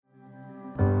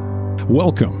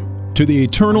Welcome to the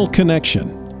Eternal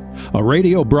Connection, a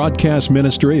radio broadcast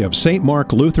ministry of St.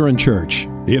 Mark Lutheran Church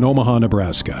in Omaha,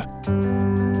 Nebraska.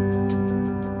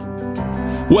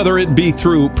 Whether it be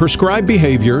through prescribed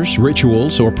behaviors,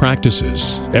 rituals, or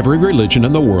practices, every religion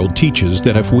in the world teaches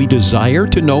that if we desire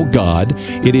to know God,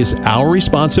 it is our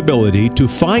responsibility to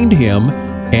find Him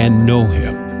and know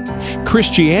Him.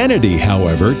 Christianity,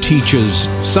 however, teaches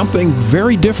something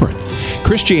very different.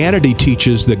 Christianity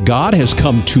teaches that God has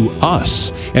come to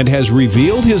us and has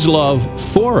revealed His love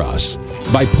for us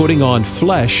by putting on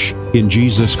flesh in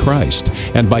Jesus Christ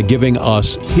and by giving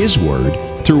us His Word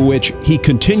through which He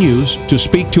continues to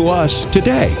speak to us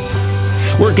today.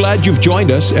 We're glad you've joined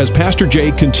us as Pastor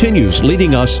Jay continues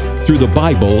leading us through the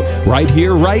Bible right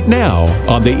here, right now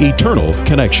on the Eternal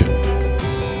Connection.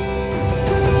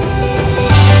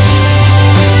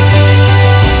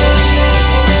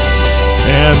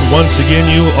 And once again,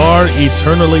 you are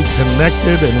eternally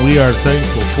connected, and we are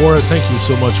thankful for it. Thank you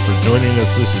so much for joining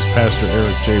us. This is Pastor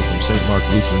Eric J. from St. Mark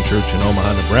Lutheran Church in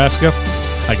Omaha, Nebraska.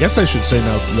 I guess I should say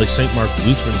now St. Mark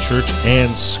Lutheran Church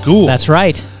and School. That's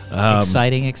right.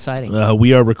 Exciting.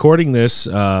 We are recording this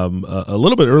a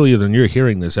little bit earlier than you're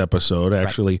hearing this episode,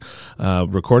 actually. Right.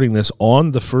 Recording this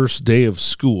on the first day of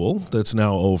school that's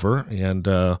now over, and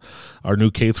our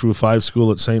new K-5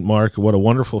 school at St. Mark. What a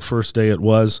wonderful first day it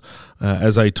was.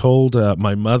 As I told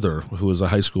my mother, who is a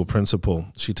high school principal,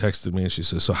 she texted me and she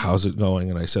says, "So how's it going?"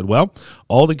 And I said, "Well,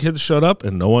 all the kids showed up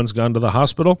and no one's gone to the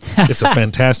hospital. It's a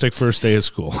fantastic first day of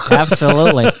school."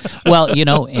 Absolutely. Well,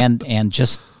 and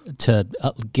just to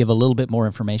give a little bit more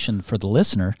information for the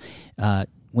listener,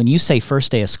 when you say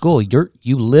first day of school,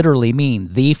 you literally mean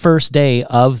the first day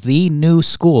of the new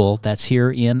school that's here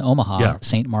in Omaha,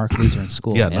 St. Mark Lutheran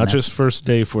School. Yeah, not just first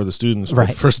day for the students,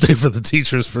 but first day for the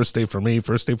teachers, first day for me,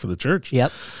 first day for the church.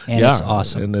 Yep, and it's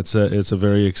awesome. And it's a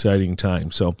very exciting time.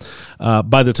 So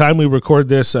by the time we record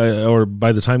this, or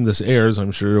by the time this airs,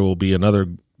 I'm sure it will be another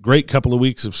great couple of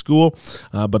weeks of school,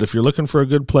 but if you're looking for a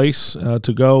good place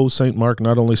to go, St. Mark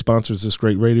not only sponsors this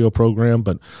great radio program,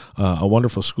 but a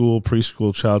wonderful school,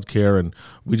 preschool, childcare, and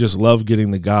we just love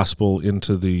getting the gospel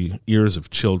into the ears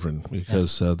of children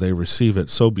because they receive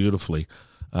it so beautifully.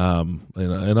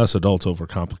 And us adults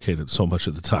overcomplicate it so much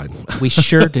of the time. We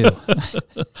sure do.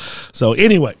 So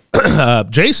anyway,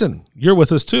 Jason, you're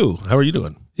with us too. How are you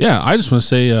doing? Yeah, I just want to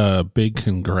say a big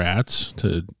congrats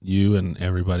to you and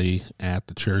everybody at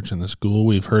the church and the school.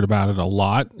 We've heard about it a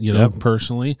lot,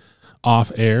 personally,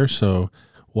 off air, so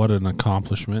what an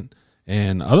accomplishment.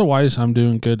 And otherwise, I'm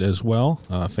doing good as well.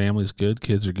 Family's good,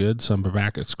 kids are good. Some are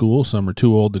back at school, some are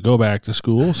too old to go back to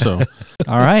school. So,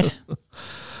 all right.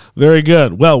 Very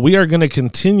good. Well, we are going to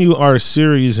continue our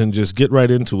series and just get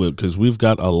right into it because we've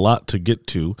got a lot to get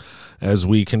to. As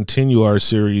we continue our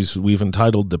series, we've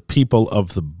entitled The People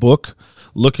of the Book,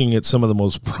 looking at some of the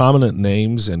most prominent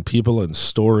names and people and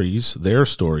stories, their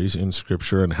stories in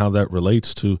Scripture, and how that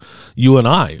relates to you and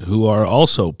I, who are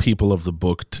also people of the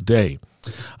book today.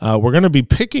 We're going to be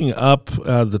picking up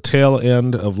the tail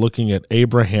end of looking at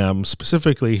Abraham,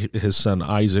 specifically his son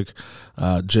Isaac,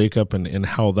 Jacob, and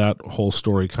how that whole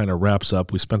story kind of wraps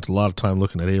up. We spent a lot of time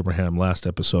looking at Abraham last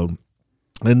episode.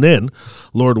 And then,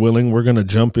 Lord willing, we're going to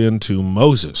jump into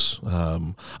Moses,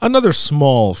 another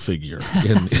small figure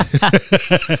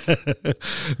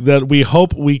that we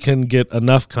hope we can get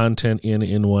enough content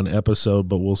in one episode,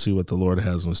 but we'll see what the Lord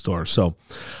has in store. So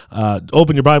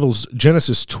open your Bibles,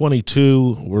 Genesis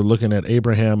 22. We're looking at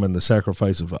Abraham and the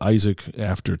sacrifice of Isaac.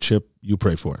 After Chip, you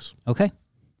pray for us. Okay.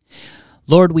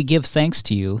 Lord, we give thanks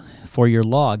to you for your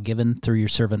law given through your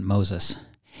servant Moses.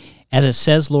 As it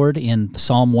says, Lord, in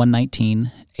Psalm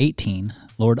 119:18,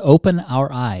 Lord, open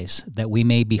our eyes that we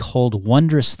may behold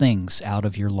wondrous things out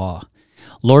of your law.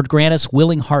 Lord, grant us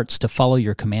willing hearts to follow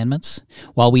your commandments.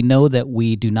 While we know that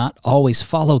we do not always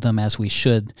follow them as we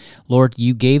should, Lord,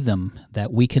 you gave them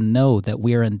that we can know that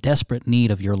we are in desperate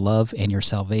need of your love and your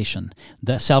salvation,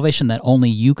 the salvation that only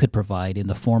you could provide in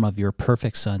the form of your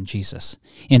perfect Son, Jesus,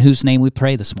 in whose name we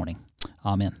pray this morning.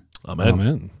 Amen.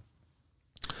 Amen.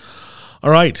 All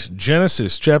right,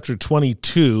 Genesis chapter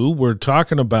 22, we're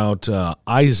talking about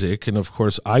Isaac, and of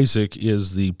course Isaac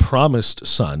is the promised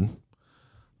son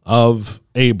of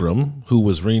Abram, who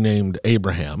was renamed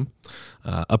Abraham,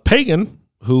 a pagan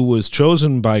who was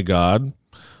chosen by God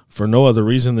for no other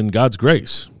reason than God's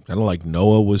grace. Kind of like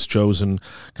Noah was chosen,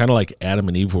 kind of like Adam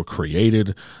and Eve were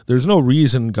created. There's no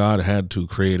reason God had to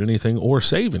create anything or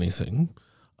save anything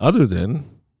other than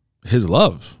his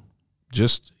love,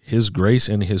 just his grace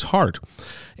and his heart.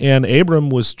 And Abram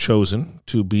was chosen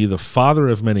to be the father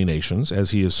of many nations,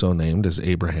 as he is so named as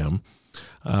Abraham.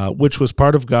 which was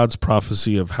part of God's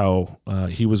prophecy of how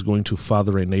he was going to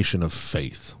father a nation of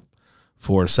faith.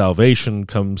 For salvation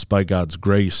comes by God's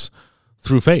grace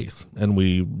through faith. And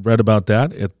we read about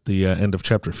that at the end of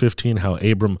chapter 15, how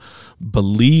Abram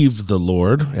believed the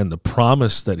Lord and the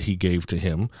promise that he gave to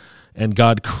him. And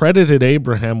God credited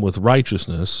Abraham with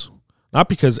righteousness, not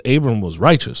because Abram was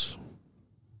righteous,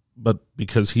 but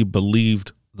because he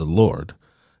believed the Lord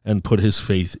and put his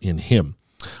faith in him.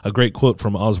 A great quote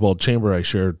from Oswald Chamber I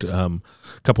shared a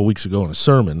couple weeks ago in a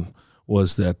sermon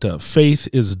was that faith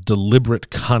is deliberate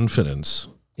confidence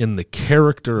in the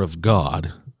character of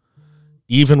God,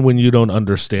 even when you don't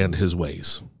understand his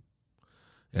ways.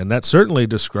 And that certainly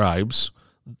describes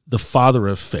the father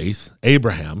of faith,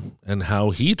 Abraham, and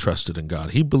how he trusted in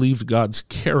God. He believed God's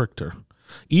character,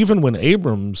 even when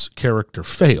Abram's character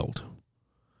failed.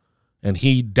 And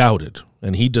he doubted,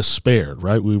 and he despaired,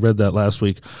 right? We read that last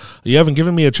week. You haven't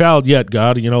given me a child yet,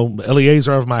 God.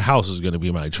 Eliezer of my house is going to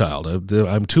be my child.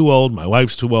 I'm too old. My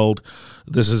wife's too old.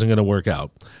 This isn't going to work out.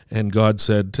 And God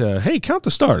said, hey, count the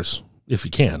stars if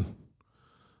you can.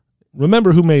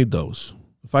 Remember who made those.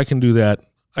 If I can do that,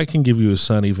 I can give you a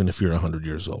son even if you're 100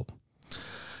 years old.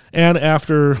 And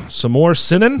after some more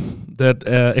sinning that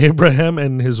Abraham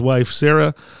and his wife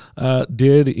Sarah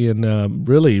did in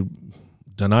really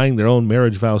denying their own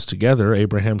marriage vows together,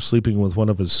 Abraham sleeping with one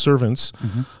of his servants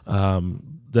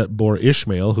that bore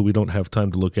Ishmael, who we don't have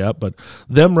time to look at, but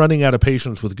them running out of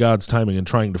patience with God's timing and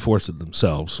trying to force it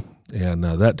themselves. And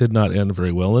that did not end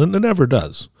very well, and it never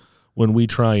does when we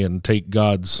try and take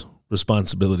God's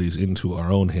responsibilities into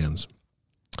our own hands.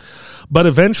 But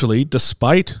eventually,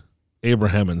 despite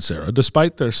Abraham and Sarah,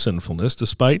 despite their sinfulness,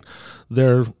 despite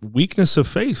their weakness of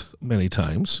faith many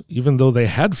times, even though they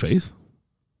had faith,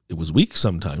 it was weak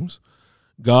sometimes,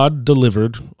 God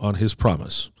delivered on his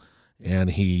promise, and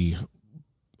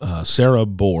Sarah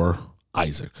bore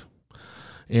Isaac.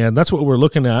 And that's what we're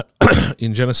looking at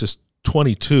in Genesis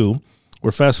 22.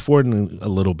 We're fast-forwarding a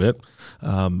little bit.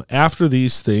 After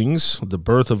these things, the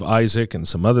birth of Isaac and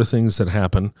some other things that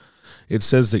happen, it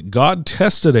says that God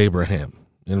tested Abraham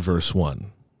in verse 1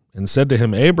 and said to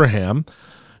him, Abraham.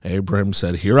 Abraham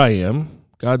said, here I am.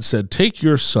 God said, take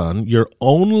your son, your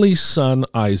only son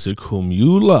Isaac, whom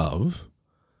you love,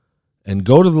 and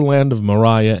go to the land of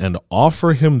Moriah and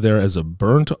offer him there as a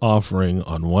burnt offering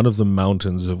on one of the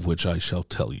mountains of which I shall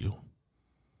tell you.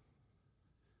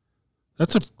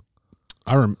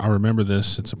 I remember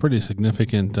this. It's a pretty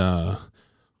significant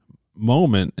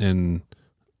moment, and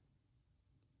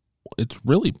it's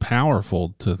really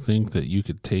powerful to think that you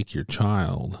could take your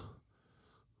child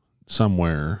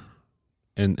somewhere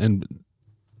and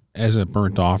as a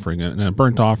burnt offering. And a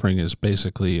burnt offering is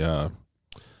basically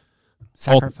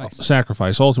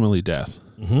sacrifice, ultimately death.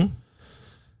 Mm-hmm.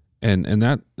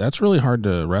 And that's really hard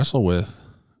to wrestle with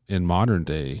in modern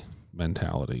day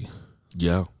mentality.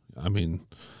 Yeah. I mean,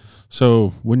 so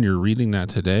when you're reading that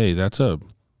today, that's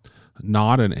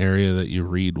not an area that you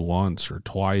read once or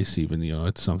twice even.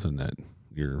 It's something that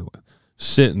you're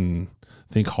sit and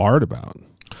think hard about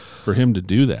for him to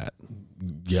do that.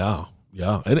 Yeah.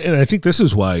 Yeah, and I think this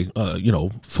is why,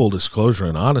 full disclosure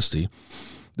and honesty,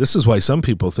 this is why some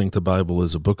people think the Bible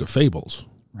is a book of fables.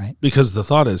 Right. Because the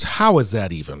thought is, how is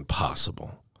that even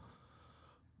possible?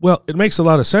 Well, it makes a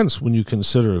lot of sense when you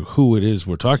consider who it is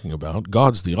we're talking about.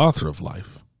 God's the author of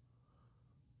life.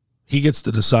 He gets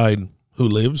to decide who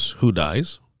lives, who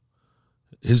dies.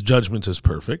 His judgment is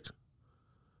perfect.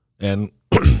 And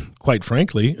quite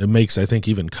frankly, it makes, I think,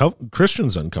 even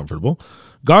Christians uncomfortable.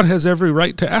 God has every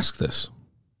right to ask this.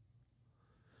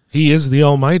 He is the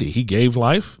Almighty. He gave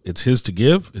life. It's his to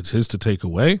give. It's his to take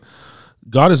away.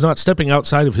 God is not stepping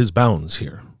outside of his bounds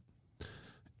here.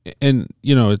 And,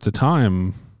 at the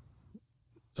time,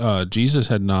 Jesus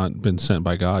had not been sent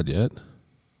by God yet,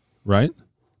 right?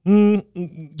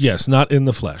 Yes, not in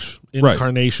the flesh.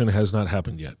 Incarnation has not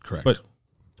happened yet, correct. But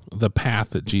the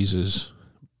path that Jesus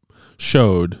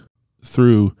showed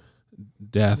through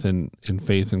death and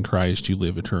faith in Christ, you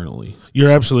live eternally.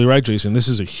 You're absolutely right, Jason. This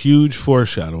is a huge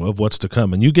foreshadow of what's to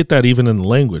come. And you get that even in the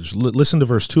language. Listen to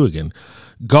verse 2 again.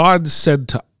 God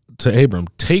said to Abram,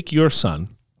 take your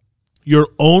son, your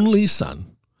only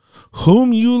son,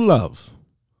 whom you love,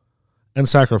 and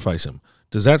sacrifice him.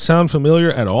 Does that sound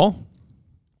familiar at all?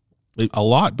 A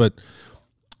lot, but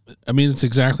I mean, it's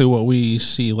exactly what we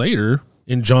see later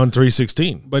in John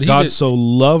 3:16. But God so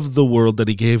loved the world that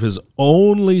he gave his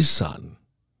only son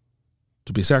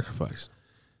to be sacrificed.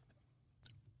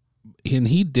 And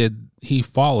he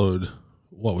followed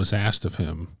what was asked of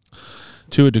him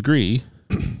to a degree.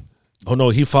 Oh no,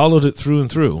 he followed it through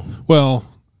and through. Well,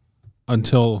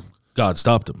 until God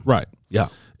stopped him. Right. Yeah.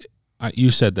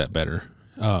 you said that better.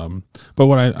 But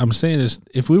what I'm saying is,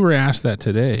 if we were asked that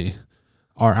today,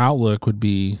 our outlook would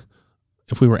be,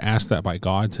 if we were asked that by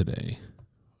God today,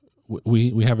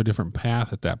 we have a different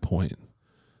path at that point,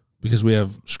 because we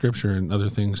have Scripture and other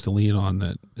things to lean on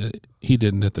that he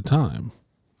didn't at the time,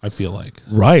 I feel like.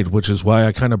 Right, which is why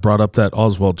I kind of brought up that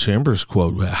Oswald Chambers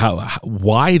quote.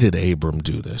 Why did Abram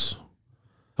do this?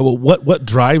 What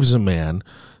drives a man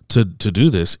to do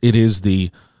this? It is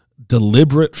the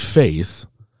deliberate faith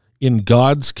in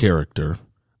God's character,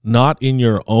 not in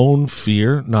your own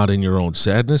fear, not in your own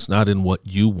sadness, not in what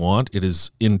you want. It is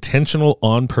intentional,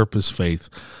 on-purpose faith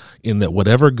in that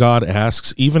whatever God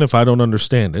asks, even if I don't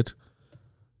understand it,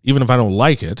 even if I don't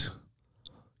like it,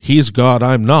 he's God,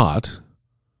 I'm not,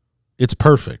 it's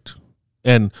perfect.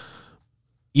 And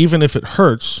even if it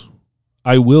hurts,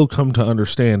 I will come to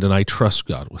understand, and I trust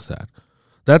God with that.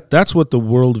 That's what the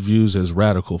world views as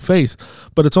radical faith,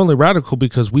 but it's only radical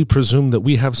because we presume that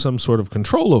we have some sort of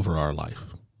control over our life.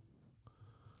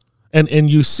 And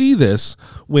you see this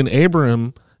when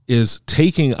Abraham is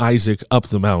taking Isaac up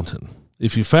the mountain.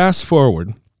 If you fast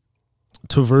forward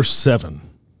to verse 7,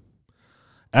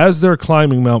 as they're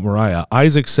climbing Mount Moriah,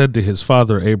 Isaac said to his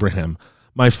father Abraham,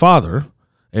 "My father,"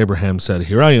 Abraham said,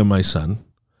 "Here I am, my son."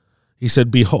 He said,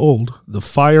 "Behold, the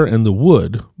fire and the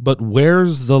wood, but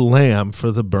where's the lamb for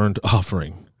the burnt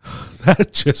offering?"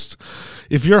 That just,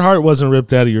 if your heart wasn't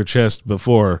ripped out of your chest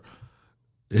before,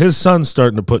 his son's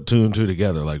starting to put two and two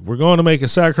together. Like, we're going to make a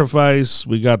sacrifice.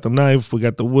 We got the knife. We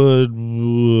got the wood.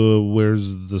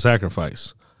 Where's the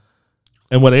sacrifice?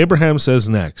 And what Abraham says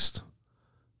next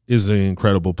is the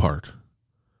incredible part.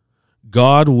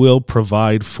 God will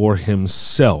provide for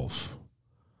himself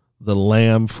the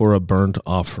lamb for a burnt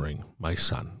offering, my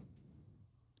son.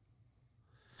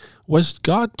 Was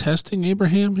God testing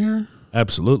Abraham here?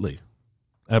 Absolutely.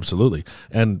 Absolutely.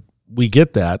 And we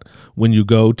get that when you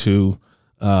go to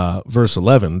verse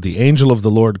 11. The angel of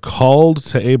the Lord called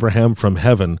to Abraham from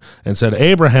heaven and said,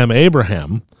 "Abraham,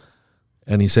 Abraham."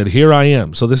 And he said, "Here I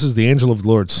am." So this is the angel of the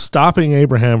Lord stopping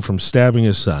Abraham from stabbing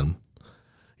his son.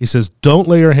 He says, "Don't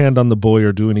lay your hand on the boy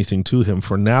or do anything to him,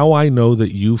 for now I know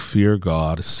that you fear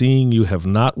God, seeing you have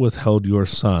not withheld your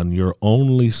son, your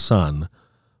only son,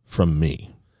 from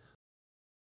me."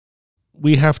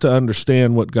 We have to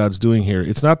understand what God's doing here.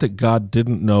 It's not that God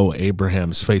didn't know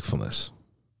Abraham's faithfulness.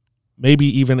 Maybe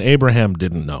even Abraham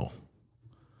didn't know,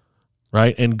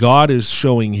 right? And God is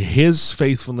showing his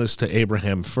faithfulness to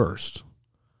Abraham first.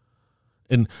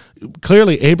 And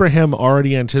clearly Abraham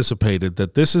already anticipated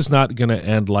that this is not going to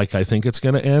end like I think it's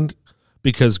going to end,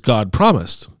 because God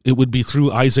promised it would be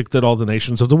through Isaac that all the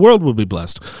nations of the world would be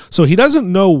blessed. So he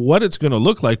doesn't know what it's going to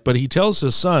look like, but he tells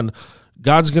his son,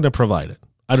 God's going to provide it.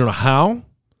 I don't know how,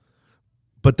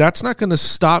 but that's not going to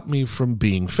stop me from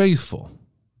being faithful.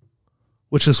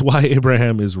 Which is why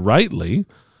Abraham is rightly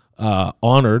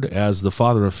honored as the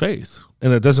father of faith.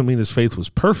 And that doesn't mean his faith was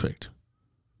perfect.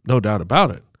 No doubt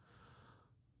about it.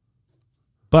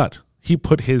 But he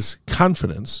put his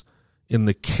confidence in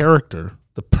the character,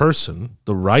 the person,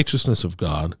 the righteousness of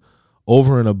God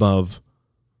over and above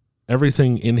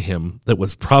everything in him that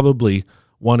was probably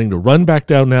wanting to run back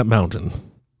down that mountain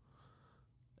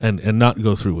and not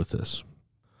go through with this.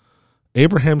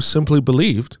 Abraham simply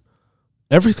believed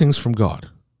everything's from God.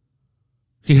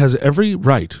 He has every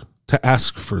right to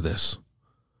ask for this.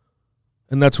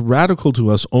 And that's radical to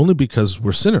us only because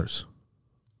we're sinners.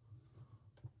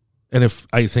 And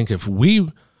I think if we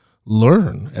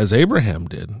learn, as Abraham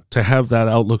did, to have that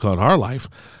outlook on our life,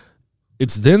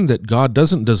 it's then that God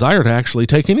doesn't desire to actually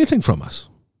take anything from us.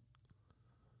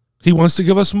 He wants to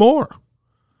give us more.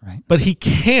 Right. But he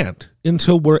can't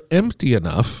until we're empty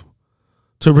enough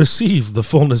to receive the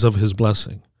fullness of his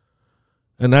blessing.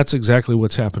 And that's exactly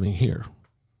what's happening here.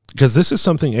 Because this is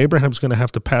something Abraham's going to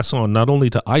have to pass on not only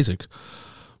to Isaac,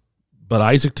 but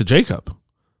Isaac to Jacob.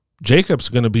 Jacob's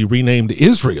going to be renamed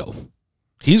Israel.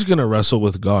 He's going to wrestle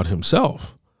with God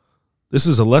himself. This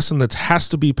is a lesson that has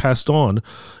to be passed on,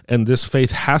 and this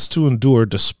faith has to endure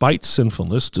despite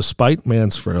sinfulness, despite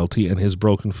man's frailty and his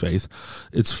broken faith.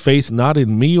 It's faith not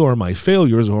in me or my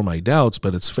failures or my doubts,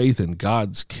 but it's faith in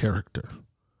God's character.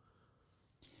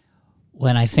 Well,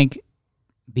 and I think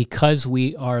because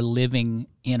we are living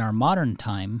in our modern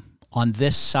time on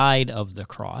this side of the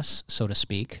cross, so to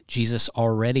speak, Jesus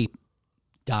already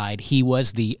died. He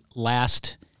was the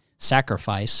last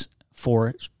sacrifice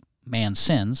for man's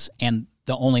sins and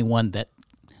the only one that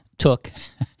took,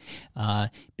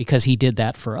 because he did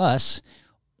that for us.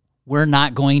 We're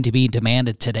not going to be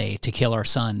demanded today to kill our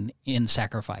son in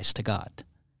sacrifice to God,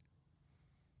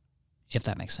 if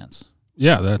that makes sense.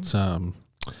 Yeah, that's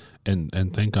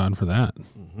and thank God for that.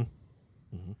 Mm-hmm.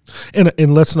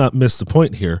 And let's not miss the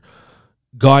point here.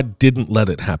 God didn't let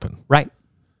it happen. Right.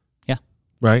 Yeah.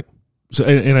 Right? So,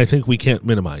 and I think we can't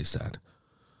minimize that.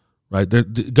 Right?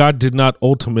 God did not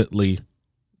ultimately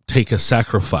take a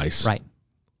sacrifice. Right.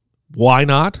 Why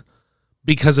not?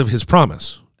 Because of his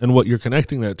promise. And what you're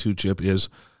connecting that to, Chip, is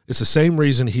it's the same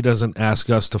reason he doesn't ask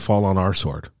us to fall on our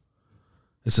sword.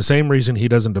 It's the same reason he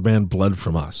doesn't demand blood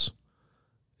from us.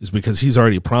 Is because he's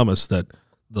already promised that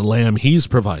the lamb he's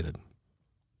provided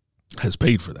has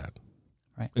paid for that.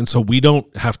 Right. And so we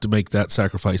don't have to make that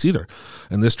sacrifice either.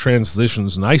 And this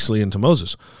transitions nicely into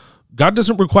Moses. God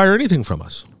doesn't require anything from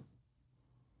us.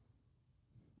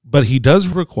 But he does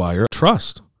require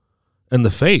trust and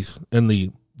the faith and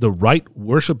the right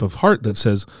worship of heart that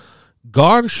says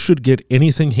God should get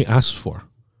anything he asks for.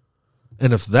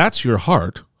 And if that's your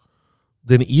heart,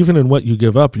 then even in what you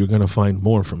give up, you're going to find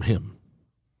more from him.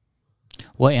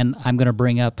 Well, and I'm going to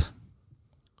bring up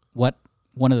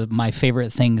one of my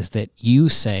favorite things that you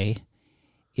say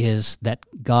is that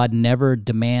God never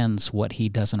demands what he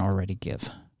doesn't already give.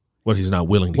 What he's not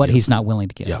willing to give. What he's not willing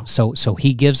to give. Yeah. So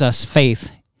he gives us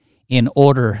faith in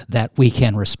order that we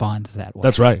can respond that way.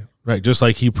 That's right. Right. Just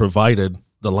like he provided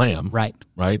the lamb. Right.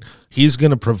 Right. He's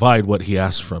going to provide what he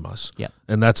asks from us. Yep.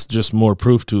 And that's just more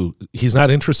proof to he's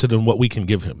not interested in what we can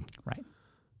give him. Right.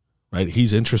 Right.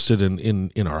 He's interested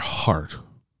in our heart.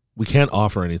 We can't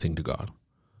offer anything to God,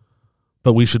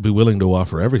 but we should be willing to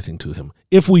offer everything to him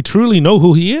if we truly know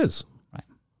who he is. Right.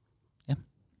 Yeah.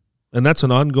 And that's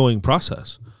an ongoing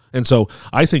process. And so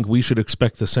I think we should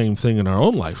expect the same thing in our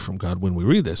own life from God when we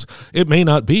read this. It may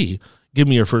not be, give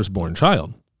me your firstborn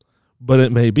child, but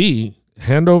it may be,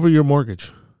 hand over your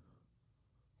mortgage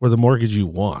or the mortgage you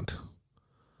want.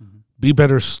 Mm-hmm. Be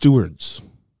better stewards.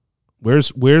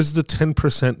 Where's the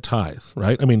 10% tithe,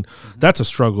 right? I mean, that's a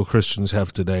struggle Christians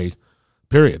have today,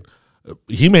 period.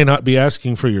 He may not be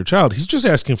asking for your child. He's just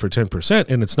asking for 10%,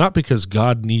 and it's not because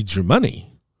God needs your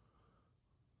money.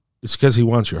 It's because he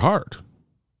wants your heart.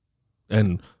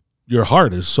 And your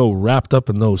heart is so wrapped up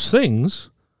in those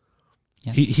things,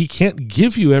 yeah. He can't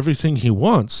give you everything he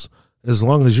wants as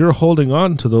long as you're holding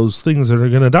on to those things that are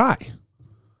going to die.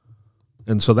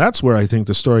 And so that's where I think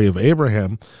the story of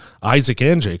Abraham, Isaac,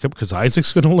 and Jacob, because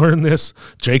Isaac's going to learn this,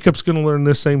 Jacob's going to learn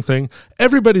this same thing,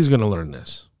 everybody's going to learn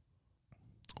this.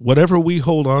 Whatever we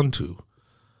hold on to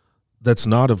that's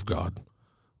not of God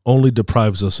only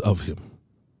deprives us of him.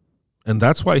 And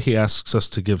that's why he asks us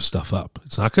to give stuff up.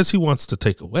 It's not because he wants to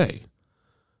take away.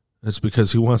 It's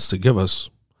because he wants to give us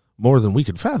more than we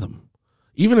could fathom.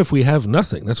 Even if we have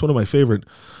nothing. That's one of my favorite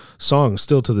songs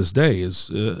still to this day is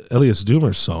Elias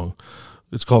Doomer's song.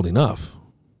 It's called Enough.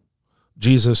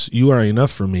 Jesus, you are enough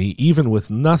for me. Even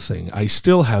with nothing, I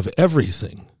still have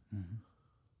everything. Mm-hmm.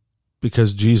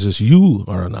 Because Jesus, you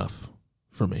are enough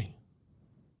for me.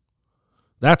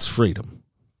 That's freedom.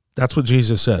 That's what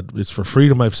Jesus said. It's for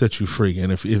freedom I've set you free.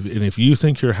 And if you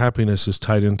think your happiness is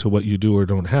tied into what you do or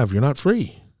don't have, you're not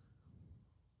free.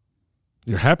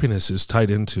 Your happiness is tied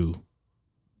into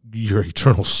your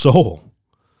eternal soul,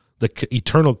 the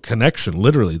eternal connection,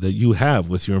 literally, that you have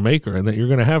with your Maker and that you're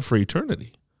going to have for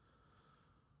eternity.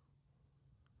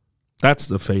 That's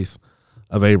the faith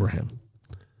of Abraham.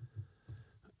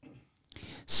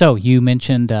 So you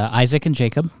mentioned Isaac and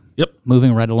Jacob. Yep.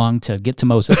 Moving right along to get to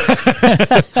Moses.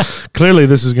 Clearly,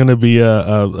 this is going to be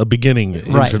a beginning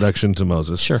introduction to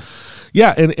Moses. Sure.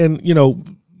 Yeah, and you know,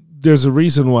 there's a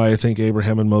reason why I think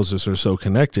Abraham and Moses are so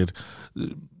connected.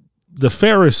 The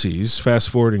Pharisees, fast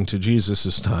forwarding to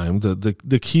Jesus' time,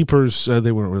 the keepers,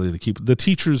 they weren't really the keepers, the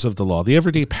teachers of the law, the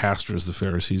everyday pastors, the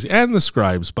Pharisees, and the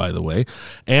scribes, by the way,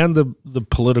 and the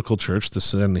political church, the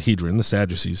Sanhedrin, the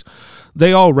Sadducees,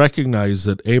 they all recognized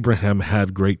that Abraham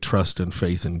had great trust and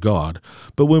faith in God.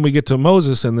 But when we get to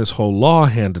Moses and this whole law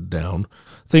handed down,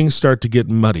 things start to get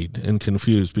muddied and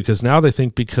confused because now they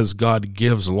think because God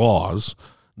gives laws,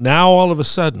 now all of a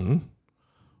sudden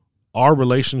our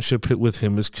relationship with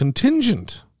him is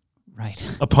contingent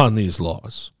upon these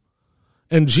laws.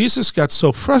 And Jesus got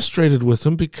so frustrated with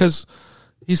them because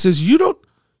he says, you don't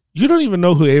even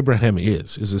know who Abraham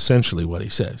is essentially what he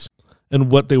says. And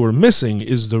what they were missing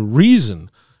is the reason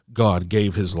God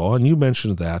gave his law, and you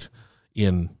mentioned that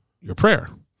in your prayer.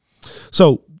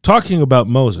 So talking about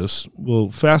Moses,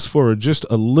 we'll fast forward just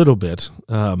a little bit.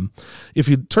 If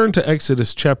you turn to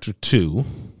Exodus chapter 2,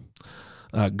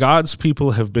 God's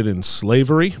people have been in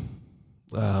slavery.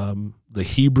 The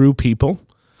Hebrew people,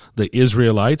 the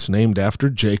Israelites, named after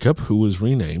Jacob, who was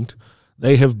renamed,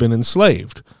 they have been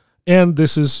enslaved. And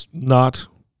this is not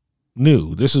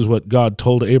new. This is what God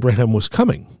told Abraham was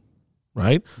coming.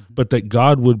 right? But that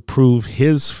God would prove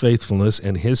his faithfulness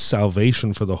and his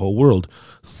salvation for the whole world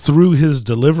through his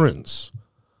deliverance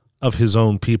of his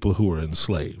own people who were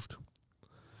enslaved.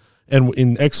 And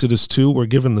in Exodus 2, we're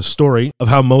given the story of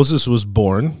how Moses was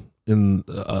born in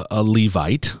a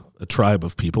Levite, a tribe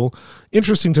of people.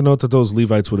 Interesting to note that those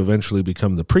Levites would eventually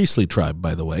become the priestly tribe,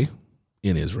 by the way,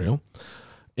 in Israel.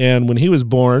 And when he was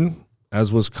born,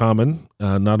 as was common,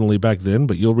 not only back then,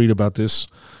 but you'll read about this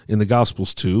in the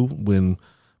Gospels too, when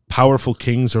powerful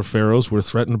kings or pharaohs were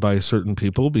threatened by certain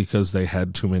people because they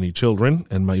had too many children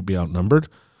and might be outnumbered,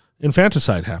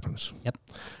 infanticide happens. Yep.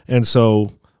 And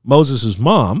so Moses'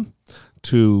 mom,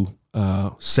 to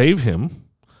save him,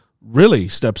 really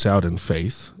steps out in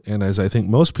faith, and as I think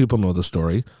most people know the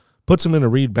story, puts him in a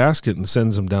reed basket and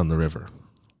sends him down the river,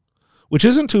 which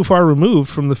isn't too far removed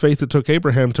from the faith that took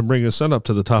Abraham to bring his son up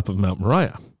to the top of Mount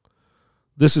Moriah.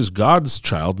 This is God's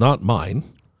child, not mine,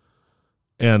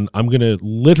 and I'm going to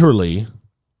literally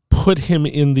put him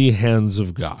in the hands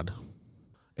of God.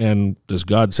 And does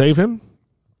God save him?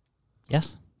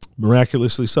 Yes.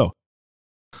 Miraculously so.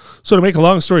 So to make a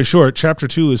long story short, chapter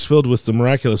 2 is filled with the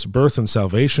miraculous birth and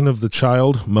salvation of the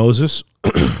child, Moses.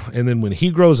 And then when he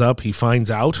grows up, he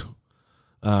finds out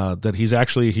that he's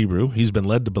actually a Hebrew. He's been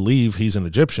led to believe he's an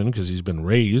Egyptian because he's been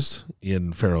raised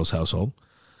in Pharaoh's household.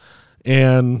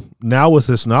 And now with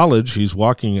this knowledge, he's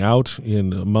walking out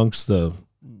in amongst the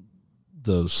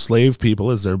slave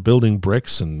people as they're building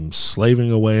bricks and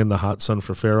slaving away in the hot sun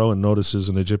for Pharaoh, and notices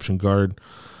an Egyptian guard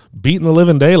beating the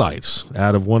living daylights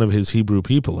out of one of his Hebrew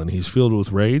people, and he's filled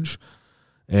with rage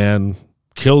and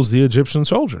kills the Egyptian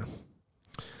soldier.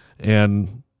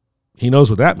 And he knows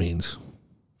what that means.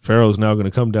 Pharaoh's now going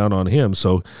to come down on him,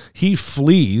 so he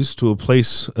flees to a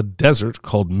place, a desert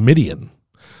called Midian.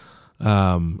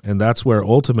 And that's where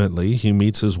ultimately he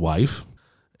meets his wife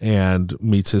and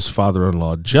meets his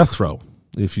father-in-law, Jethro,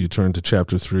 if you turn to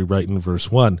chapter 3, right in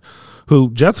verse 1,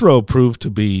 who Jethro proved to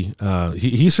be,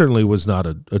 he certainly was not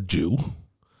a Jew,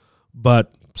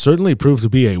 but certainly proved to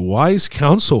be a wise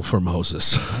counsel for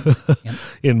Moses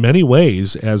in many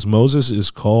ways, as Moses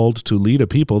is called to lead a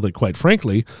people that, quite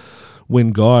frankly,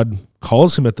 when God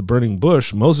calls him at the burning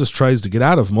bush, Moses tries to get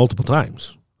out of multiple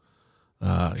times.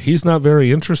 He's not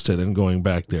very interested in going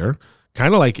back there,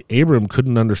 kind of like Abram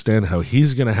couldn't understand how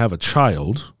he's going to have a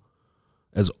child.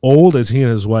 As old as he and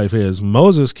his wife is,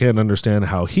 Moses can't understand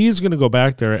how he's going to go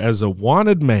back there as a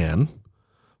wanted man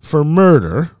for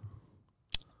murder.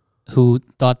 Who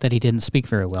thought that he didn't speak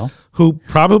very well. Who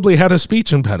probably had a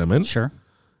speech impediment. Sure.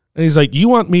 And he's like, you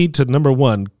want me to, number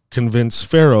one, convince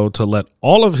Pharaoh to let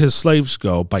all of his slaves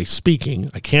go by speaking.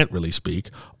 I can't really speak.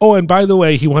 Oh, and by the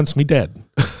way, he wants me dead.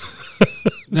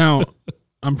 Now,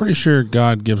 I'm pretty sure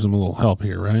God gives him a little help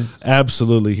here, right?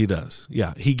 Absolutely, he does.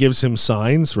 Yeah, he gives him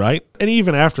signs, right? And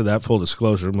even after that, full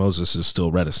disclosure, Moses is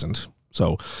still reticent.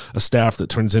 So a staff that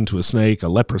turns into a snake, a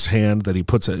leper's hand that he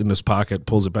puts in his pocket,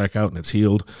 pulls it back out, and it's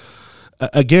healed.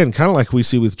 Again, kind of like we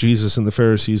see with Jesus and the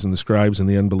Pharisees and the scribes and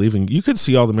the unbelieving, you could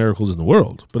see all the miracles in the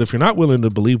world, but if you're not willing to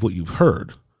believe what you've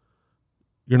heard,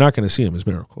 you're not going to see them as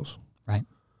miracles. Right.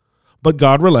 But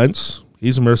God relents.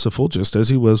 He's merciful, just as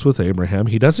he was with Abraham.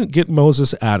 He doesn't get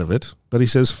Moses out of it, but he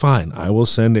says, fine, I will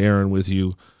send Aaron with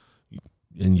you,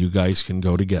 and you guys can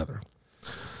go together.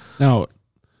 Now,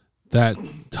 that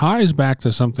ties back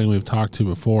to something we've talked to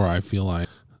before, I feel like.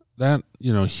 That,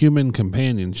 human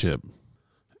companionship.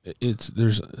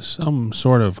 There's some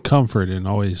sort of comfort in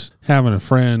always having a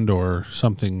friend or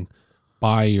something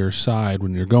by your side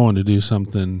when you're going to do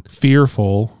something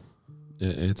fearful.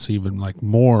 It's even like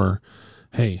more,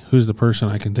 hey, who's the person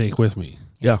I can take with me?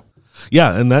 Yeah.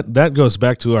 Yeah, and that goes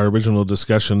back to our original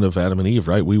discussion of Adam and Eve,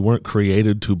 right? We weren't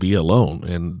created to be alone,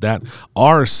 and that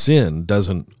our sin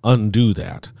doesn't undo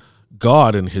that.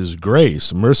 God in his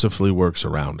grace mercifully works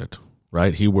around it,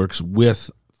 right? He works with,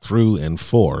 through, and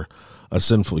for a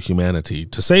sinful humanity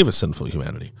to save a sinful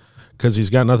humanity because he's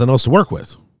got nothing else to work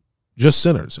with, just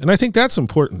sinners. And I think that's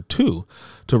important, too,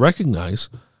 to recognize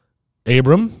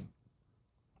Abram,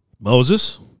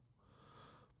 Moses,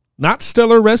 not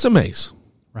stellar resumes.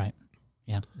 Right.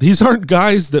 Yeah. These aren't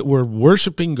guys that were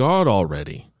worshiping God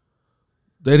already.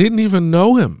 They didn't even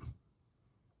know him.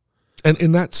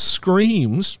 And that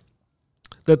screams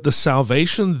that the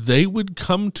salvation they would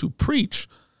come to preach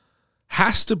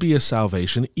has to be a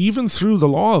salvation, even through the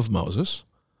law of Moses.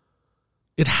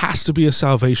 It has to be a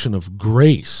salvation of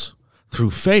grace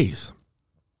through faith.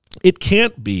 It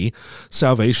can't be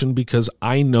salvation because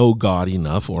I know God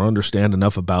enough or understand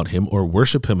enough about him or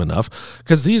worship him enough,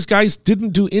 because these guys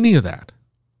didn't do any of that.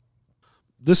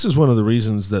 This is one of the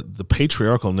reasons that the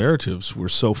patriarchal narratives were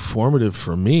so formative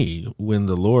for me when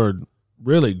the Lord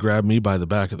really grabbed me by the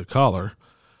back of the collar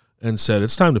and said,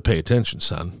 "It's time to pay attention,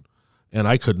 son." And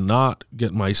I could not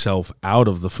get myself out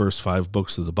of the first 5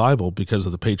 books of the Bible because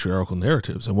of the patriarchal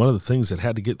narratives. And one of the things that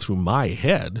had to get through my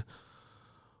head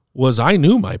was I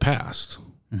knew my past.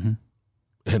 Mm-hmm.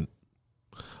 And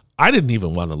I didn't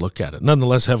even want to look at it.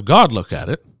 Nonetheless, have God look at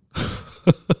it.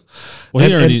 Well,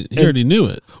 he already knew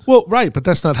it. Well, right, but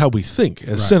that's not how we think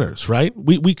as sinners, right?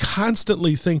 We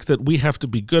constantly think that we have to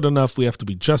be good enough, we have to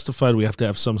be justified, we have to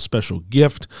have some special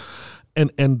gift.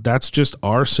 And that's just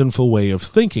our sinful way of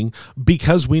thinking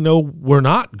because we know we're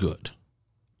not good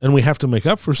and we have to make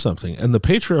up for something. And the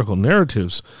patriarchal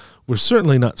narratives, we're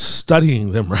certainly not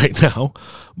studying them right now.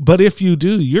 But if you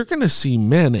do, you're going to see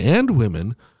men and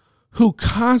women who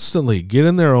constantly get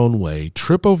in their own way,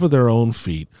 trip over their own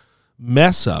feet,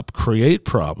 mess up, create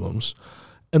problems.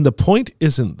 And the point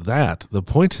isn't that. The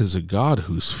point is a God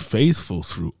who's faithful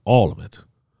through all of it.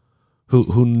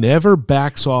 Who never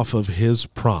backs off of his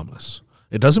promise.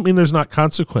 It doesn't mean there's not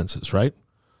consequences, right?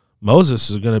 Moses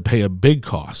is going to pay a big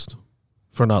cost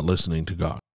for not listening to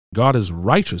God. God is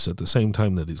righteous at the same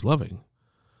time that he's loving.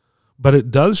 But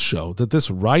it does show that this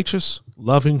righteous,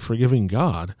 loving, forgiving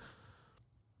God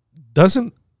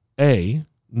doesn't, A,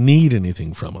 need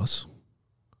anything from us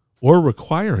or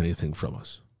require anything from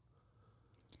us.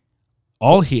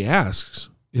 All he asks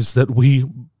is that we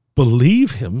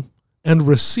believe him and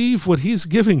receive what he's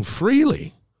giving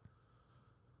freely.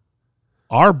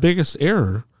 Our biggest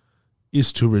error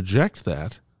is to reject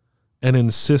that and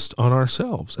insist on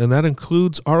ourselves, and that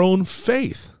includes our own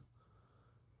faith.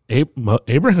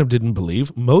 Abraham didn't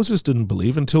believe, Moses didn't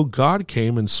believe until God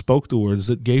came and spoke the words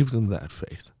that gave them that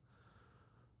faith.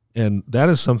 And that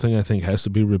is something I think has to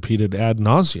be repeated ad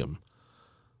nauseum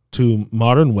to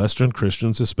modern Western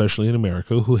Christians, especially in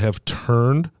America, who have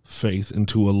turned faith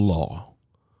into a law.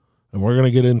 And we're going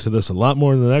to get into this a lot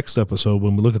more in the next episode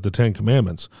when we look at the 10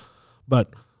 Commandments.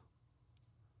 But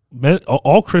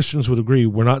all Christians would agree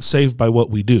we're not saved by what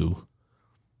we do.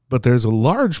 But there's a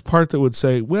large part that would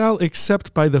say, well,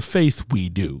 except by the faith we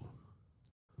do.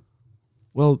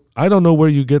 Well, I don't know where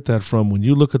you get that from when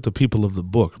you look at the people of the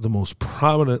book, the most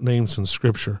prominent names in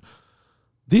Scripture.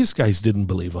 These guys didn't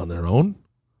believe on their own.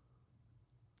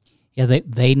 Yeah,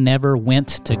 they never went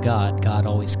to God. God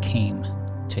always came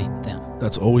to them.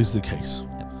 That's always the case.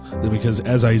 Yep. Because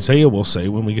as Isaiah will say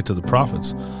when we get to the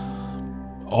prophets,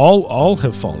 all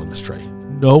have fallen astray.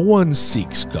 No one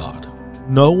seeks God.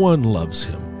 No one loves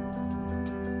him.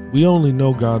 We only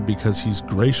know God because he's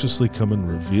graciously come and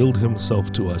revealed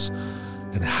himself to us.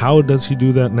 And how does he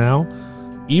do that now?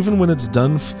 Even when it's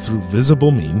done through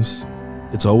visible means,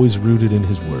 it's always rooted in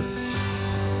his word.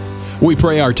 We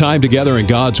pray our time together in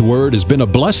God's Word has been a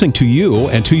blessing to you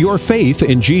and to your faith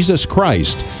in Jesus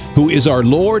Christ, who is our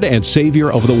Lord and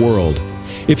Savior of the world.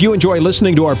 If you enjoy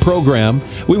listening to our program,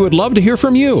 we would love to hear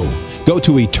from you. Go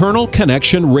to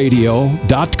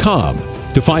eternalconnectionradio.com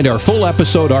to find our full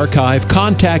episode archive,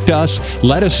 contact us,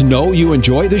 let us know you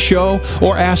enjoy the show,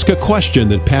 or ask a question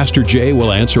that Pastor Jay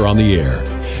will answer on the air.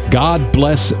 God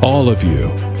bless all of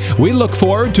you. We look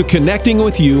forward to connecting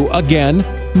with you again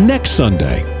next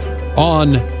Sunday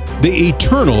on The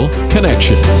Eternal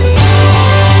Connection.